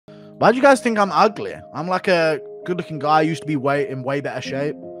Why do you guys think I'm ugly? I'm like a good-looking guy. I used to be in way better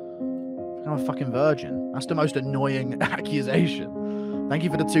shape. I'm a fucking virgin. That's the most annoying accusation. Thank you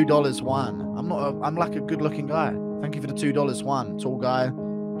for the $2, Juan. I'm like a good-looking guy. Thank you for the $2, Juan. Tall guy.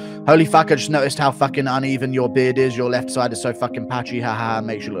 Holy fuck, I just noticed how fucking uneven your beard is. Your left side is so fucking patchy. Haha,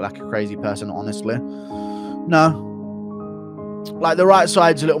 makes you look like a crazy person, honestly. No. Like, the right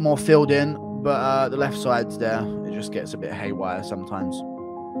side's a little more filled in, but the left side's there. It just gets a bit haywire sometimes.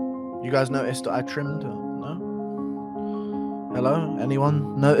 You guys noticed that I trimmed? No? Hello?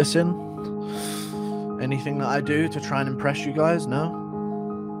 Anyone noticing? Anything that I do to try and impress you guys? No?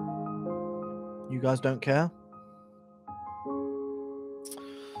 You guys don't care?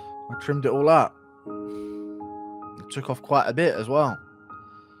 I trimmed it all up. It took off quite a bit as well.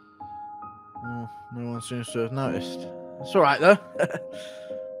 Oh, no one seems to have noticed. It's all right, though.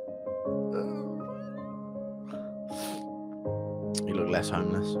 You look less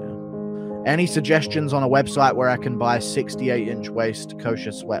homeless, yeah. Any suggestions on a website where I can buy 68-inch waist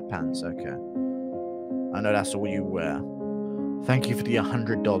kosher sweatpants? Okay. I know that's all you wear. Thank you for the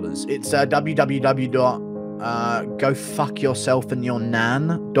 $100. It's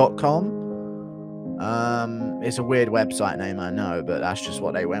www.goffuckyourselfandyournan.com. It's a weird website name, I know, but that's just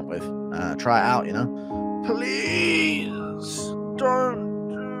what they went with. Try it out, you know. Please don't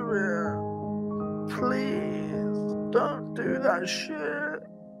do it. Please don't do that shit.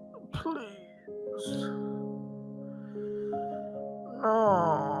 Please.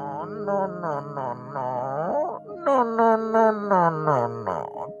 No, no, no, no, no. No, no, no, no, no,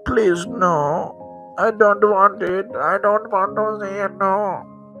 no. Please, no. I don't want it. I don't want to see it, no.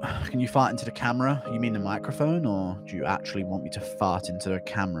 Can you fart into the camera? You mean the microphone? Or do you actually want me to fart into the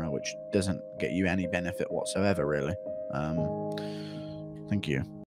camera, which doesn't get you any benefit whatsoever, really? Thank you.